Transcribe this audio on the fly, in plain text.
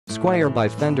Squier by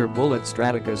Fender Bullet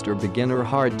Stratocaster Beginner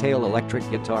Hardtail Electric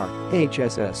Guitar,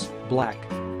 HSS, black.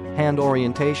 Hand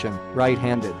orientation,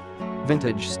 right-handed.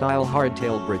 Vintage style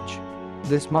hardtail bridge.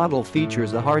 This model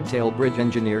features a hardtail bridge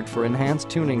engineered for enhanced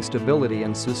tuning stability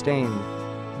and sustain.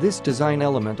 This design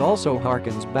element also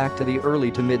harkens back to the early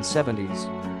to mid-70s.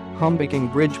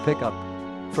 Humbucking bridge pickup.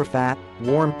 For fat,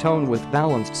 warm tone with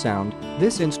balanced sound,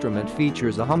 this instrument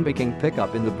features a humbucking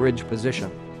pickup in the bridge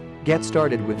position. Get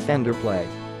started with Fender Play.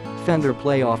 Fender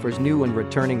Play offers new and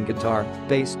returning guitar,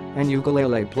 bass, and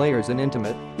ukulele players an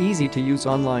intimate, easy-to-use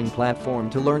online platform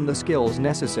to learn the skills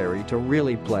necessary to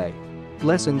really play.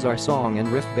 Lessons are song and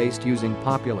riff-based using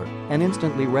popular and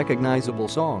instantly recognizable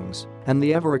songs, and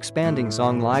the ever-expanding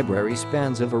song library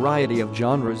spans a variety of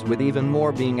genres with even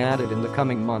more being added in the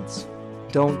coming months.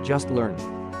 Don't just learn.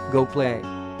 Go play.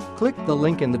 Click the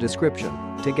link in the description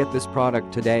to get this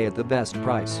product today at the best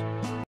price.